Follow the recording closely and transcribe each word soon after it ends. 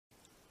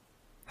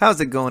How's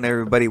it going,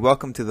 everybody?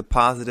 Welcome to the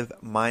Positive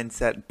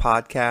Mindset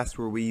Podcast,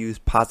 where we use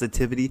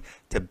positivity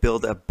to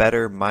build a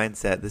better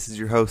mindset. This is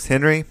your host,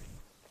 Henry,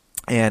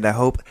 and I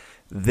hope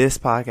this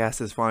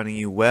podcast is finding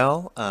you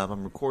well.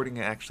 I'm recording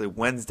it actually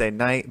Wednesday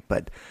night,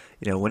 but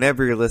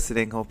whenever you're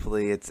listening,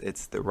 hopefully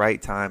it's the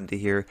right time to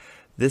hear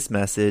this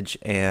message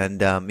and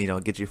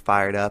get you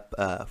fired up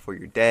for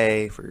your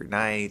day, for your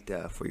night,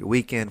 for your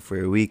weekend, for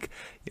your week,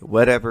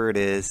 whatever it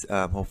is.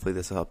 Hopefully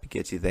this will help you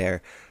get you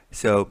there.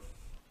 So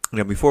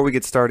before we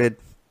get started,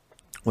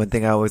 one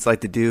thing I always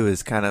like to do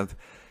is kind of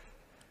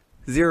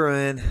zero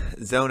in,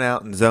 zone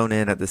out, and zone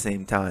in at the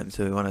same time.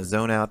 So we want to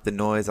zone out the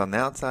noise on the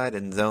outside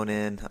and zone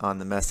in on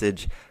the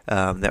message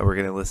that we're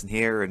going to listen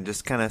here, and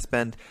just kind of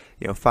spend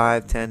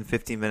 5, 10,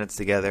 15 minutes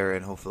together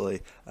and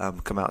hopefully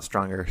come out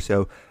stronger.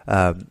 So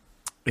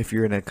if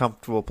you're in a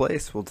comfortable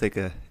place, we'll take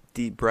a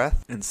deep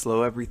breath and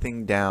slow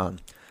everything down.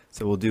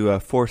 So we'll do a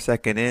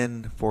 4-second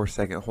in,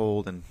 4-second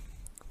hold, and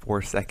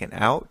 4-second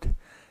out.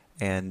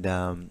 And,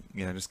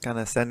 just kind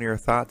of center your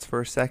thoughts for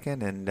a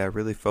second and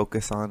really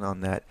focus on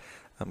that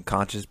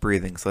conscious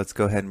breathing. So let's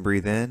go ahead and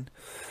breathe in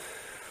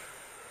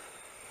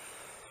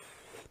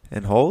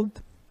and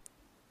hold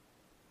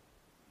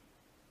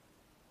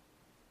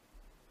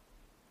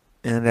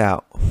and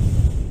out.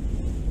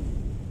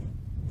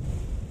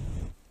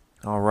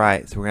 All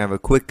right, so we're going to have a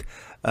quick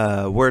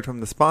word from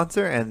the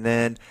sponsor, and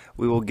then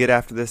we will get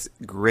after this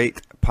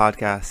great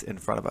podcast in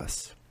front of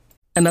us.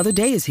 Another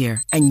day is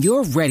here, and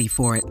you're ready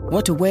for it.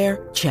 What to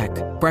wear? Check.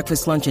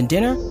 Breakfast, lunch, and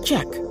dinner?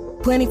 Check.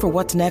 Planning for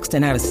what's next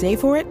and how to save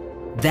for it?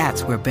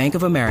 That's where Bank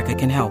of America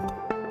can help.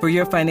 For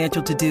your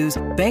financial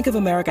to-dos, Bank of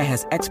America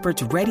has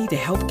experts ready to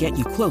help get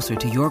you closer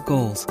to your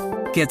goals.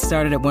 Get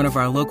started at one of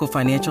our local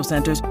financial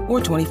centers or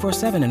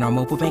 24/7 in our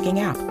mobile banking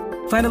app.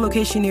 Find a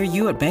location near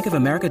you at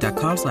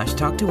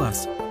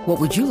bankofamerica.com/talktous. What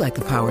would you like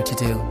the power to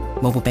do?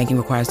 Mobile banking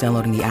requires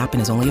downloading the app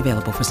and is only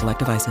available for select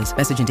devices.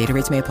 Message and data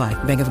rates may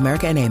apply. Bank of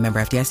America N.A., member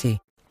FDIC.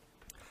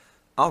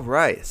 All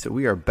right, so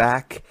we are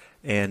back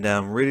and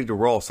ready to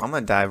roll. So I'm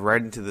going to dive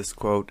right into this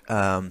quote.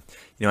 I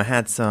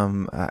had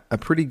some a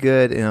pretty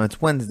good, it's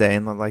Wednesday,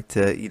 and I'd like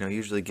to,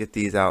 usually get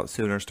these out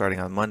sooner, starting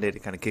on Monday to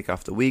kind of kick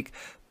off the week.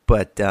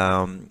 But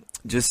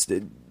just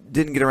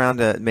didn't get around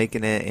to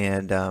making it,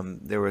 and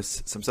there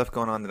was some stuff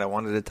going on that I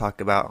wanted to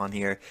talk about on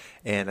here,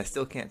 and I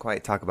still can't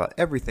quite talk about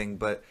everything,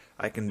 but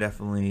I can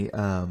definitely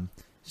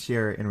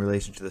share in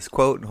relation to this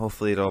quote, and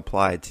hopefully it'll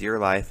apply to your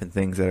life and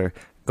things that are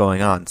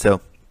going on. So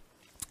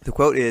the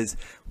quote is,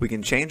 we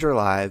can change our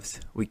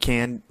lives, we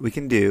can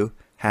do,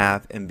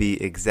 have, and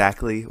be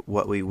exactly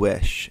what we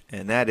wish.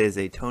 And that is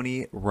a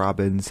Tony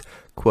Robbins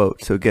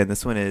quote. So again,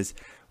 this one is,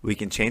 we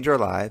can change our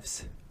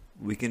lives,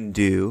 we can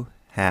do,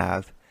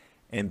 have,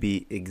 and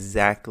be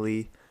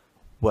exactly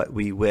what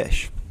we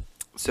wish.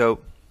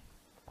 So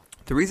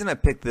the reason I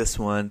picked this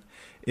one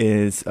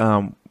is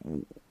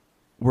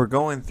we're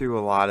going through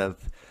a lot of,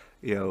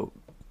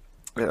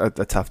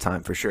 a tough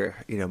time for sure.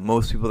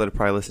 Most people that are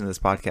probably listening to this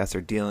podcast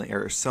are dealing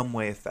or some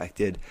way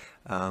affected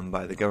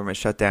by the government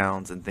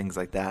shutdowns and things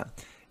like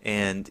that.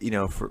 And,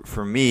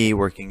 for me,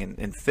 working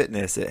in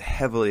fitness, it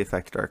heavily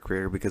affected our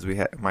career because we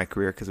had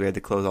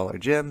to close all our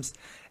gyms.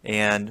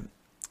 And,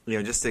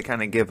 just to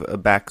kind of give a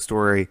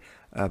backstory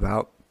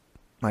about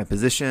my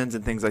positions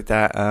and things like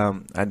that,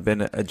 I'd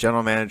been a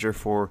general manager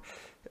for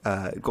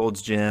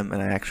Gold's Gym,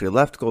 and I actually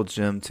left Gold's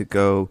Gym to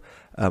go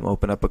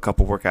open up a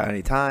couple Workout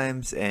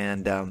Anytimes,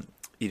 and I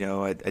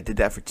did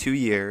that for 2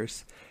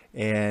 years,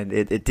 and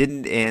it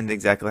didn't end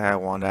exactly how I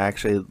wanted. I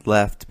actually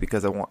left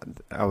because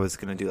I was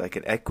going to do like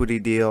an equity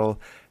deal,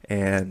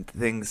 and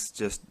things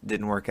just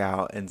didn't work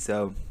out, and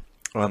so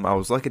I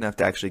was lucky enough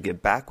to actually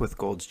get back with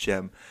Gold's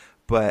Gym,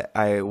 but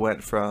I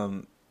went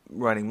from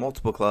running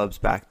multiple clubs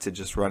back to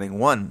just running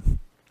one.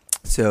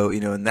 So,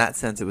 in that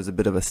sense, it was a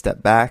bit of a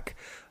step back.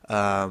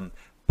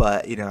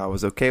 But, I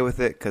was okay with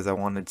it because I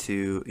wanted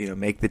to,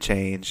 make the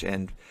change,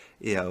 and,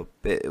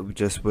 it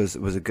just was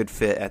a good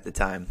fit at the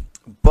time.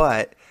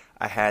 But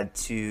I had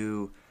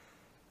to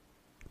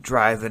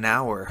drive an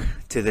hour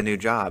to the new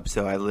job.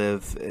 So I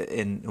live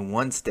in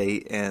one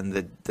state, and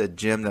the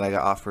gym that I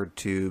got offered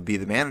to be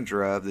the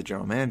manager of, the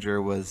general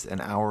manager, was an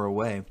hour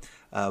away.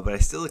 But I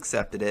still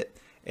accepted it.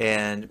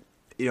 And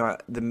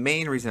the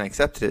main reason I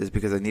accepted it is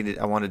because I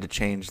wanted to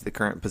change the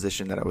current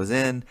position that I was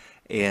in,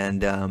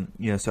 and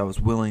so I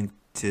was willing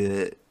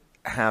to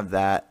have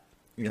that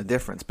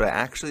difference. But I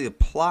actually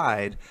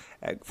applied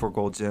for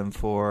Gold Gym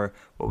for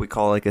what we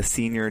call like a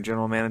senior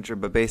general manager.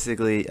 But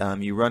basically,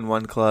 you run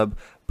one club,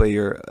 but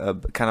you're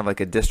kind of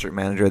like a district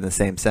manager in the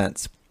same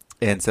sense.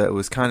 And so it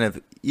was kind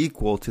of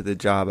equal to the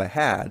job I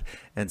had.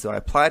 And so I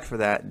applied for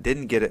that,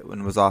 didn't get it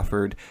when was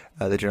offered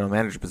the general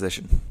manager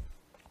position.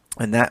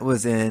 And that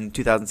was in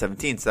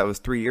 2017, so that was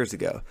 3 years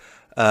ago,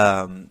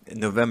 in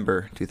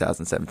November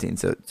 2017,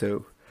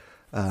 so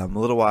a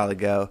little while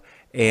ago.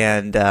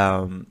 And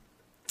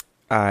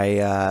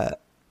I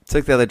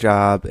took the other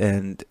job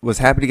and was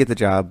happy to get the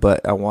job,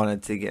 but I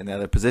wanted to get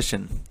another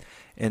position.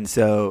 And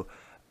so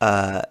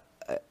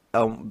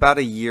about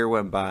a year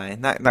went by,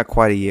 not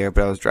quite a year,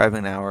 but I was driving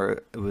an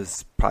hour. It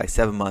was probably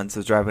 7 months. I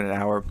was driving an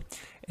hour,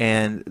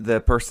 and the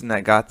person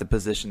that got the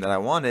position that I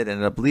wanted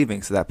ended up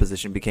leaving, so that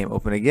position became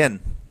open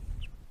again.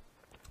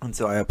 And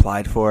so I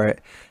applied for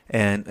it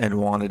and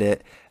wanted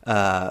it.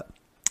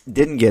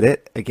 Didn't get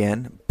it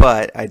again,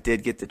 but I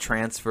did get the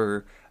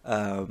transfer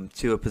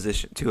to a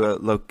position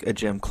a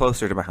gym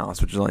closer to my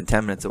house, which was only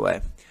 10 minutes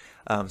away.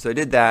 So I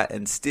did that,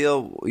 and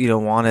still,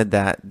 wanted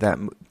that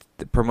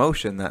the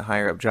promotion, that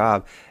higher up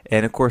job.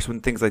 And of course, when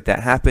things like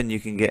that happen, you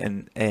can get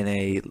in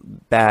a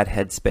bad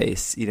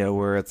headspace,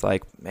 where it's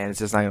like, man, it's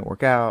just not going to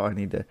work out. I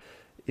need to,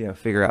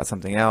 figure out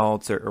something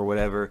else or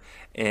whatever.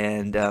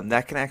 And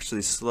that can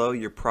actually slow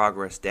your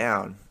progress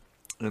down.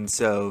 And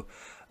so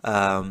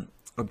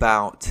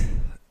about,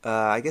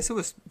 I guess it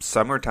was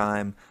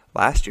summertime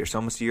last year, so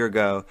almost a year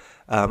ago,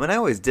 and I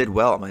always did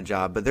well at my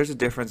job, but there's a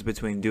difference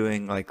between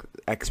doing like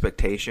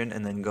expectation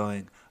and then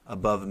going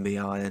above and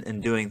beyond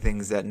and doing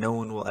things that no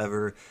one will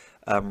ever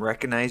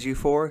recognize you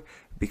for,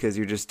 because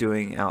you're just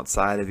doing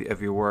outside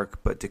of your work,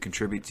 but to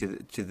contribute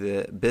to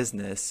the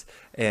business.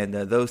 And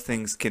those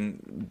things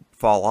can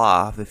fall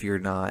off if you're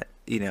not,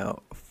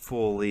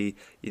 fully,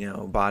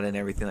 bought in,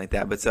 everything like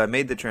that. But so I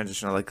made the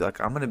transition. I'm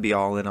like I'm going to be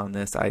all in on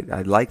this. I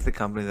like the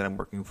company that I'm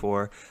working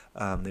for.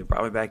 They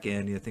brought me back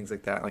in, things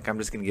like that. Like, I'm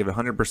just going to give it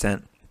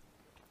 100%.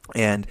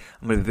 And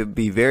I'm going to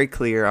be very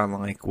clear on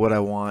like what I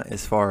want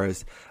as far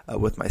as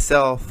with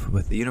myself,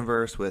 with the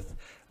universe, with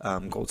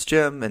Gold's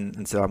Gym,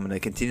 and so I'm going to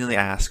continually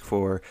ask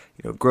for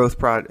growth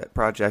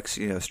projects,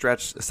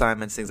 stretch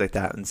assignments, things like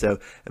that. And so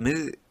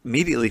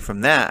immediately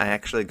from that, I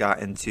actually got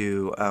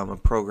into a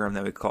program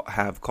that we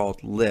have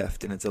called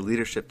Lift, and it's a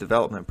leadership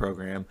development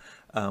program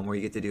where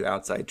you get to do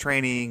outside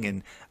training.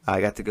 And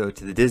I got to go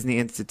to the Disney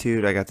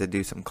Institute. I got to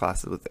do some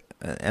classes with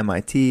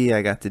MIT.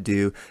 I got to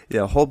do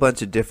a whole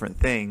bunch of different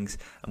things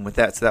with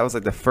that. So that was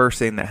like the first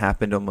thing that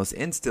happened almost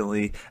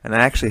instantly. And I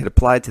actually had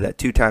applied to that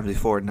 2 times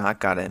before and not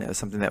got in. It was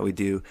something that we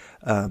do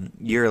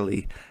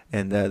yearly.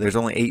 And there's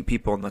only 8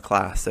 people in the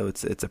class, so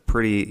it's a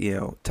pretty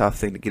tough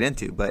thing to get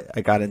into. But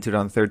I got into it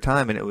on the 3rd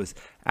time, and it was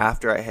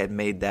after I had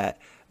made that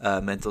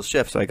mental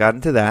shift. So I got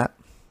into that.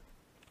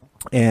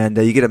 And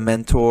you get a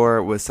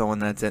mentor with someone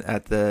that's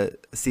at the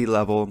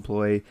C-level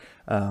employee.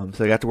 So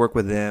I got to work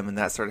with them, and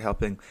that started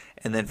helping.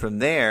 And then from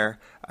there,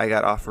 I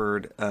got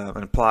offered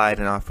and applied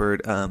and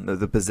offered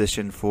the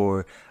position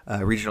for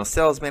regional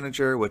sales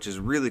manager, which is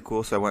really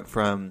cool. So I went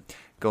from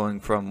going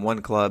from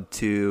one club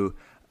to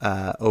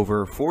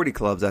over 40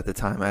 clubs at the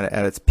time at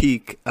its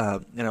peak,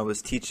 and I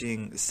was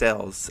teaching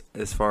sales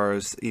as far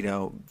as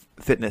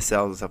fitness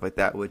sales and stuff like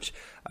that, which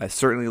I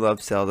certainly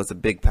love sales. That's a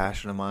big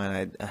passion of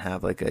mine. I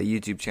have like a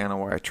YouTube channel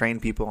where I train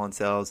people on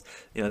sales,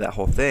 that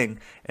whole thing.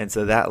 And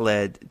so that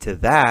led to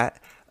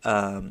that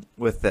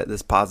with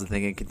this positive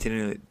thinking,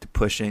 continuing to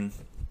pushing.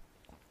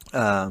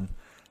 And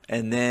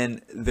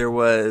then there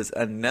was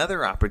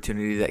another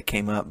opportunity that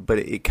came up, but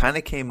it kind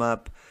of came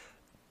up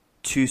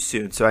too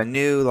soon. So I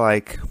knew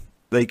like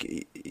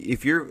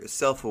if you're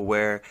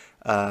self-aware,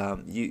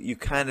 you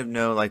kind of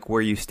know like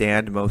where you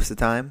stand most of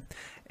the time.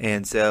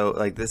 And so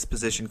like this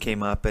position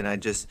came up, and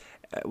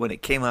when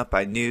it came up,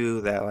 I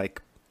knew that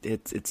like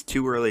it's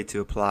too early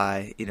to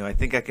apply. I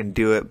think I can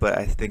do it, but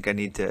I think I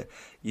need to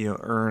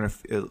earn a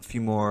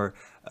few more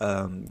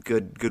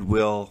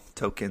goodwill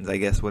tokens, I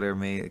guess, whatever,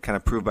 may kind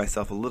of prove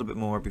myself a little bit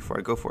more before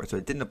I go for it. So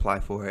I didn't apply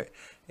for it,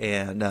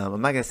 and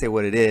I'm not gonna say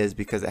what it is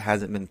because it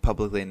hasn't been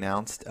publicly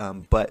announced.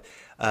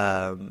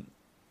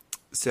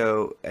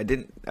 So I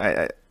didn't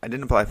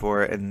apply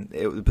for it, and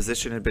the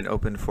position had been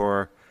open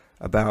for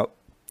about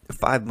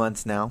 5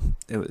 months now.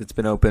 It's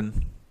been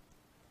open.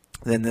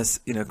 Then this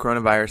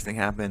coronavirus thing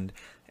happened,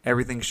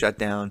 everything shut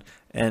down,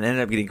 and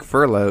ended up getting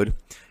furloughed.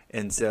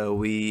 And so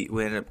we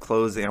ended up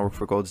closing. I work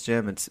for Gold's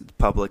Gym. It's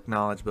public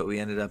knowledge, but we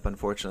ended up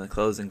unfortunately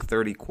closing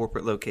 30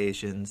 corporate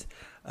locations,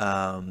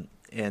 and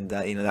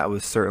that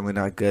was certainly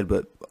not good.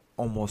 But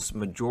almost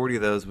majority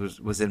of those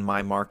was in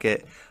my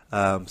market, so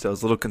I was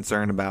a little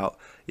concerned about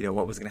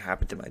what was going to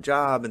happen to my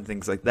job and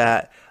things like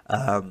that.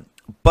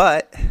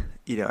 But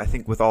I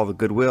think with all the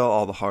goodwill,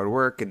 all the hard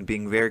work, and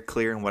being very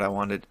clear in what I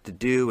wanted to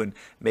do, and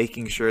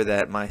making sure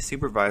that my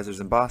supervisors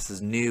and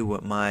bosses knew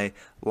what my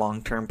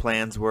long-term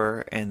plans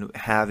were, and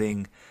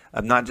having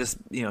not just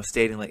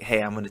stating like,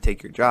 hey, I'm going to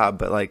take your job,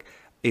 but like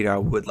I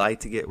would like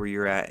to get where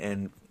you're at,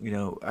 and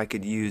I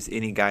could use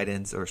any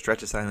guidance or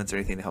stretch assignments or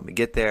anything to help me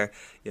get there.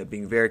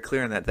 Being very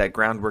clear on that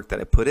groundwork that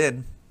I put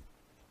in.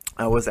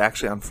 I was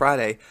actually on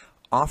Friday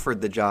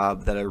offered the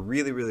job that I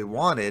really, really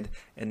wanted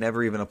and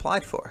never even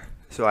applied for.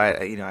 So I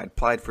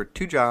applied for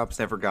 2 jobs,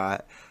 never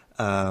got,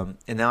 and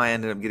now I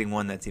ended up getting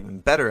one that's even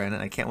better in it.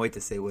 I can't wait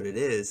to say what it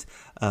is.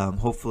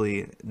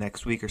 Hopefully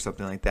next week or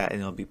something like that,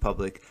 and it'll be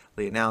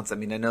publicly announced. I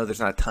mean, I know there's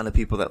not a ton of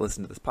people that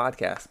listen to this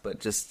podcast, but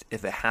just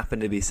if it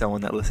happened to be someone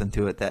that listened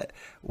to it that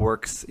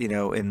works,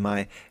 in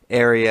my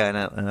area, and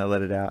I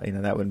let it out,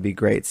 that would be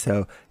great.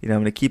 So, I'm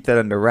going to keep that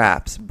under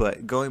wraps.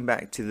 But going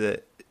back to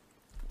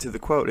the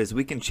quote is,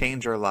 we can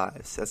change our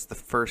lives. That's the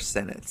first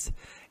sentence.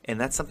 And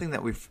that's something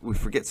that we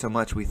forget so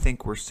much. We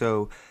think we're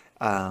so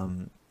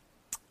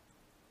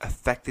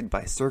affected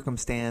by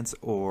circumstance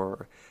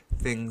or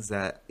things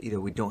that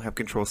we don't have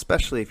control,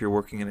 especially if you're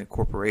working in a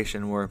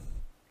corporation where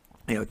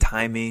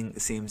timing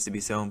seems to be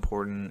so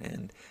important,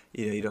 and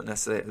you don't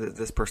necessarily,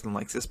 this person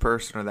likes this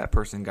person, or that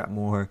person got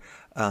more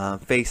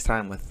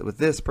FaceTime with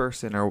this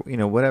person, or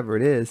whatever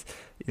it is.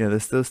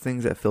 There's those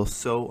things that feel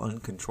so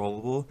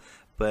uncontrollable,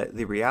 but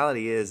the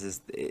reality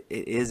is it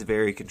is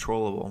very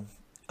controllable.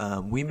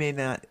 We may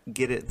not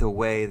get it the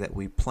way that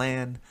we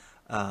plan,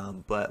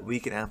 but we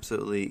can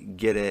absolutely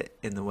get it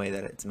in the way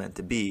that it's meant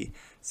to be.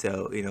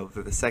 So,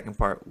 for the second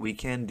part, we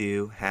can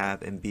do,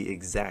 have, and be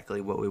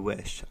exactly what we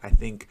wish. I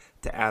think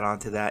to add on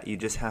to that, you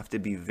just have to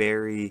be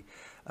very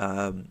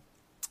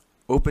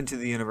open to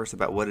the universe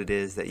about what it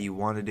is that you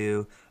want to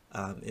do,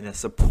 in a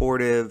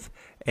supportive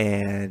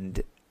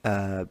and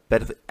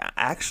benefit.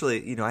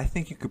 Actually, I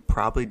think you could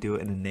probably do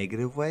it in a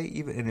negative way,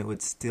 even, and it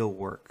would still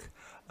work.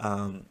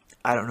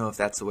 I don't know if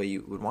that's the way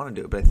you would want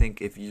to do it, but I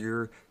think if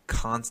you're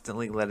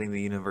constantly letting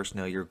the universe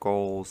know your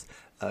goals,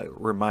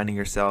 reminding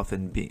yourself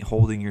and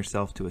holding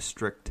yourself to a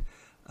strict,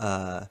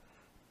 guideline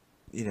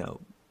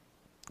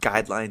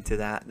to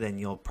that, then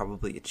you'll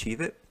probably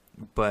achieve it.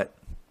 But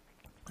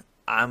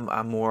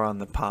I'm more on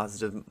the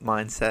positive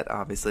mindset.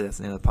 Obviously, that's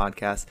the name of the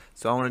podcast.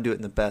 So I want to do it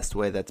in the best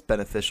way that's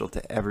beneficial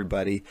to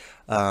everybody.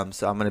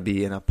 So I'm going to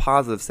be in a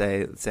positive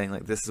saying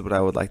like, this is what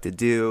I would like to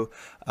do.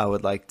 I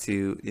would like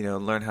to,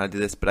 learn how to do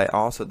this, but I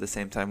also at the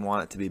same time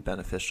want it to be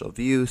beneficial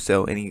to you.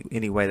 So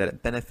any way that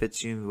it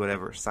benefits you,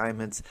 whatever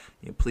assignments,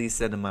 please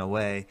send them my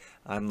way.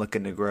 I'm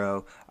looking to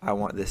grow. I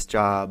want this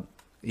job,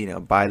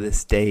 by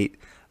this date.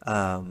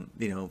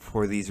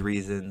 For these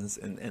reasons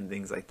and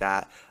things like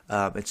that.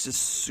 It's just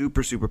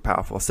super, super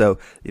powerful. So,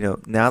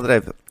 now that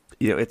I've,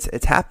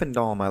 it's happened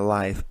all my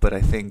life, but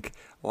I think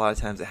a lot of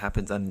times it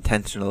happens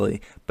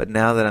unintentionally. But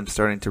now that I'm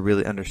starting to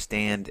really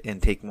understand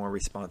and take more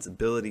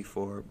responsibility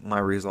for my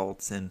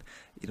results and,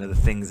 the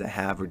things I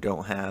have or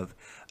don't have,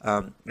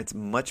 it's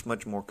much,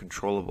 much more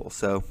controllable.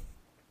 So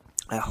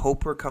I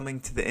hope we're coming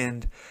to the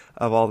end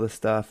of all this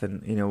stuff,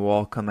 and we'll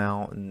all come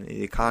out, and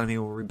the economy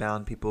will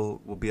rebound.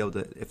 People will be able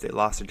to, if they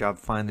lost their job,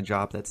 find a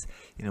job that's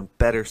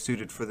better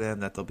suited for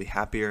them, that they'll be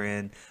happier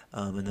in,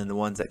 and then the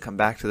ones that come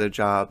back to their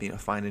job,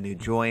 find a new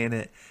joy in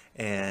it,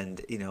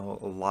 and a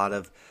lot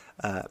of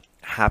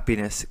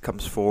happiness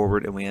comes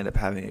forward, and we end up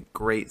having a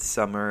great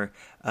summer,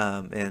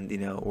 and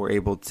we're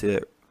able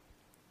to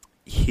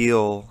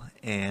heal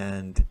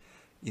and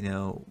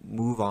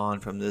move on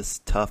from this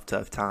tough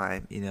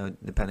time,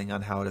 depending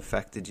on how it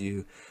affected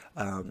you.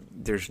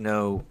 There's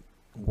no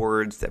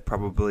words that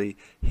probably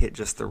hit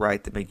just the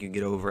right to make you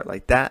get over it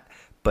like that.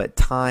 But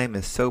time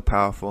is so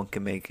powerful and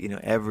can make,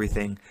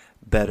 everything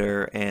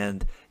better.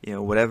 And,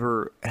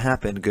 whatever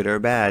happened, good or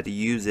bad,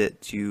 use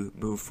it to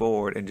move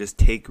forward and just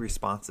take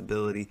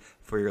responsibility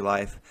for your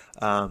life.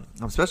 I'm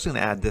especially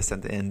going to add this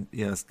at the end,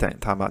 talking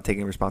about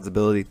taking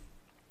responsibility.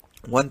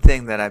 One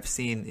thing that I've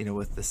seen,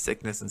 with the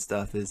sickness and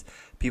stuff is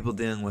people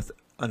dealing with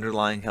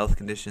underlying health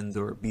conditions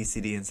or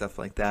obesity and stuff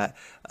like that.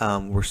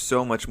 We're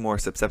so much more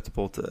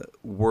susceptible to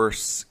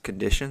worse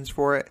conditions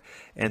for it.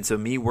 And so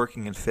me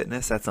working in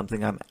fitness, that's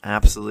something I'm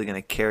absolutely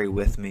going to carry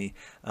with me,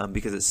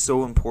 because it's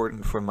so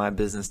important for my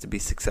business to be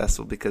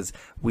successful, because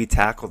we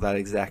tackle that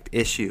exact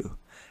issue.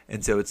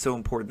 And so it's so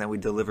important that we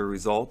deliver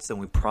results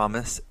and we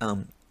promise,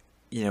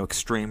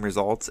 extreme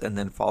results, and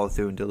then follow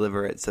through and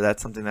deliver it. So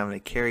that's something that I'm going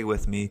to carry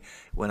with me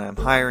when I'm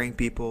hiring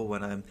people,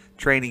 when I'm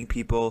training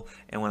people,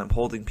 and when I'm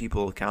holding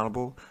people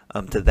accountable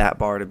to that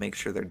bar to make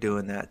sure they're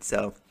doing that.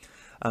 So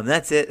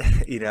that's it.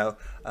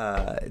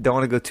 Don't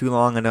want to go too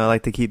long. I know I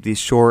like to keep these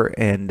short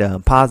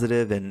and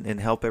positive and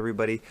help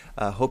everybody.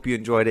 Hope you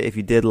enjoyed it. If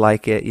you did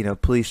like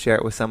it, please share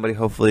it with somebody.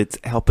 Hopefully it's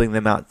helping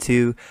them out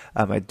too.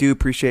 I do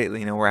appreciate,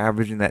 we're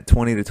averaging that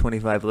 20 to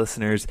 25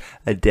 listeners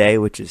a day,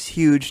 which is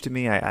huge to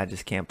me. I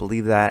just can't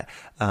believe that.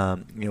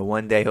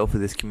 One day,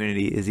 hopefully this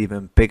community is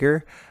even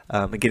bigger.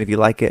 Again, if you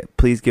like it,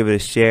 please give it a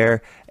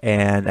share.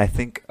 And I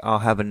think I'll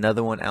have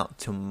another one out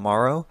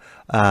tomorrow.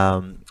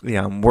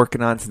 I'm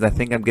working on, since I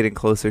think I'm getting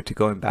closer to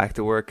going back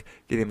to work,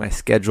 getting my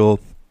schedule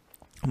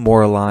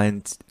more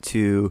aligned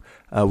to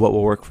what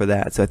will work for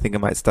that. So I think I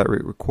might start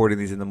recording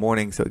these in the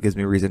morning, so it gives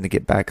me a reason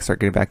to start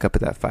getting back up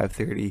at that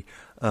 5:30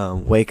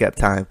 wake up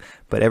time.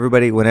 But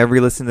everybody, whenever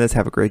you listen to this,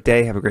 have a great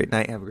day, have a great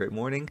night, have a great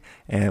morning,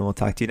 and we'll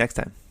talk to you next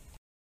time.